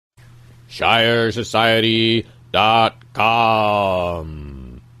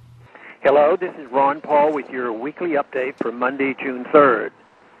HampshireSociety.com. Hello, this is Ron Paul with your weekly update for Monday, June 3rd.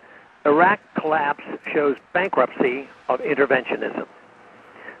 Iraq collapse shows bankruptcy of interventionism.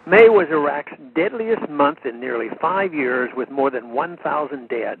 May was Iraq's deadliest month in nearly 5 years, with more than 1,000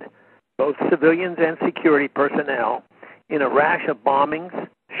 dead, both civilians and security personnel, in a rash of bombings,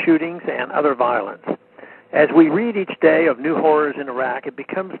 shootings, and other violence. As we read each day of new horrors in Iraq, it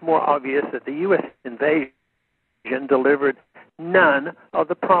becomes more obvious that the U.S. invasion delivered none of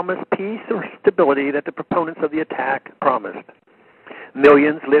the promised peace or stability that the proponents of the attack promised.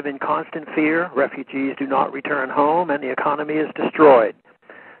 Millions live in constant fear, refugees do not return home, and the economy is destroyed.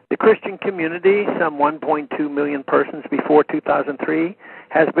 The Christian community, some 1.2 million persons before 2003,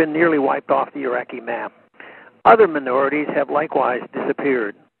 has been nearly wiped off the Iraqi map. Other minorities have likewise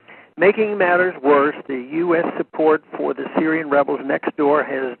disappeared. Making matters worse, the U.S. support for the Syrian rebels next door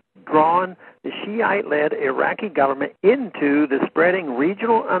has drawn the Shiite-led Iraqi government into the spreading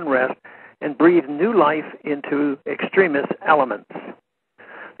regional unrest and breathed new life into extremist elements.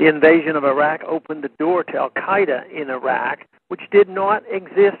 The invasion of Iraq opened the door to al-Qaeda in Iraq, which did not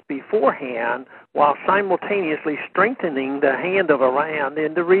exist beforehand, while simultaneously strengthening the hand of Iran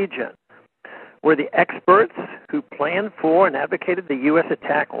in the region. Were the experts who planned for and advocated the U.S.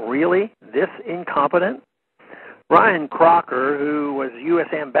 attack really this incompetent? Ryan Crocker, who was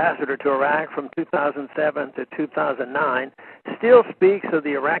U.S. ambassador to Iraq from 2007 to 2009, still speaks of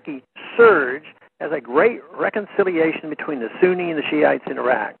the Iraqi surge as a great reconciliation between the Sunni and the Shiites in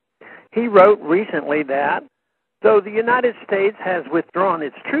Iraq. He wrote recently that, though the United States has withdrawn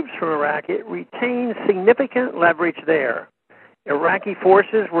its troops from Iraq, it retains significant leverage there. Iraqi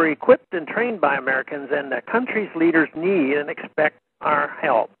forces were equipped and trained by Americans, and the country's leaders need and expect our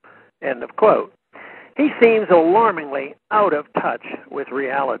help. End of quote. He seems alarmingly out of touch with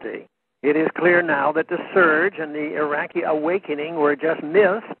reality. It is clear now that the surge and the Iraqi awakening were just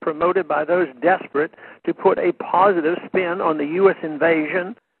myths promoted by those desperate to put a positive spin on the U.S.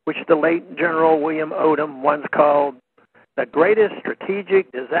 invasion, which the late General William Odom once called the greatest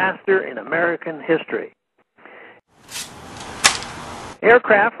strategic disaster in American history.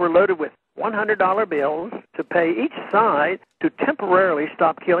 Aircraft were loaded with $100 bills to pay each side to temporarily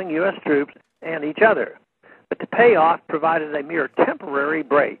stop killing U.S. troops and each other. But the payoff provided a mere temporary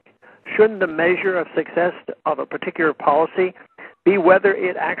break. Shouldn't the measure of success of a particular policy be whether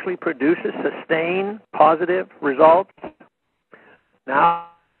it actually produces sustained positive results? Now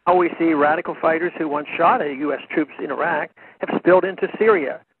we see radical fighters who once shot at U.S. troops in Iraq have spilled into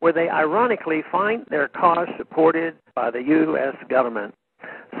Syria, where they ironically find their cause supported by the U.S. government.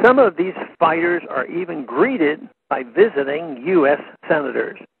 Some of these fighters are even greeted by visiting U.S.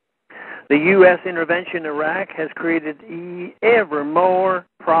 senators. The U.S. intervention in Iraq has created ever more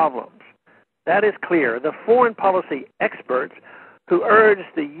problems. That is clear. The foreign policy experts who urged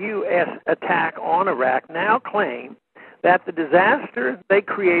the U.S. attack on Iraq now claim that the disaster they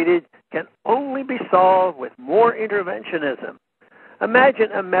created can only be solved with more interventionism.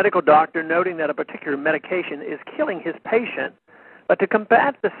 Imagine a medical doctor noting that a particular medication is killing his patient, but to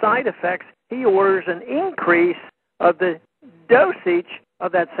combat the side effects, he orders an increase of the dosage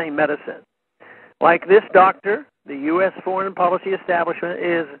of that same medicine. Like this doctor, the U.S. foreign policy establishment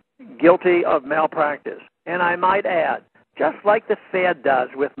is guilty of malpractice. And I might add, just like the Fed does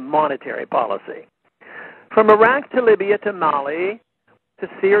with monetary policy. From Iraq to Libya to Mali to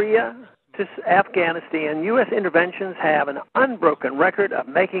Syria to Afghanistan, U.S. interventions have an unbroken record of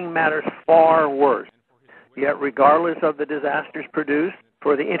making matters far worse. Yet regardless of the disasters produced,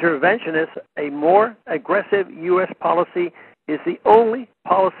 for the interventionists, a more aggressive U.S. policy is the only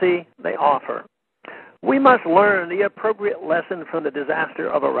policy they offer. We must learn the appropriate lesson from the disaster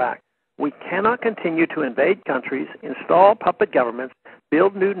of Iraq. We cannot continue to invade countries, install puppet governments,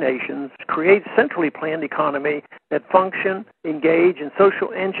 build new nations, create centrally planned economy that function, engage in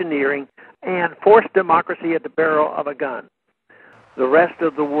social engineering, and force democracy at the barrel of a gun. The rest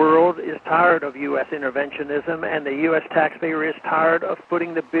of the world is tired of U.S. interventionism, and the U.S. taxpayer is tired of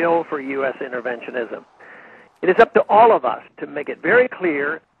footing the bill for U.S. interventionism. It is up to all of us to make it very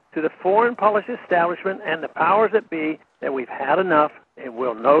clear to the foreign policy establishment and the powers that be that we've had enough and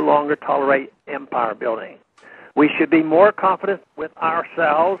will no longer tolerate empire building. We should be more confident with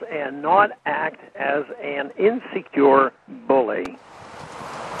ourselves and not act as an insecure bully.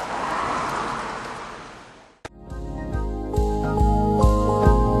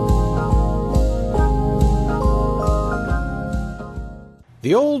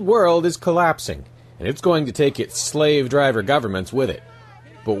 The old world is collapsing, and it's going to take its slave driver governments with it.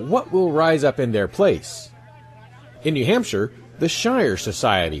 But what will rise up in their place? In New Hampshire, The Shire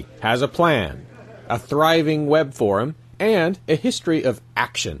Society has a plan, a thriving web forum, and a history of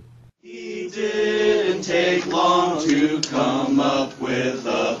action. It didn't take long to come up with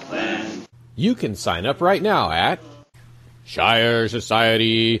a plan. You can sign up right now at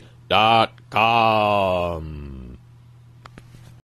shiresociety.com.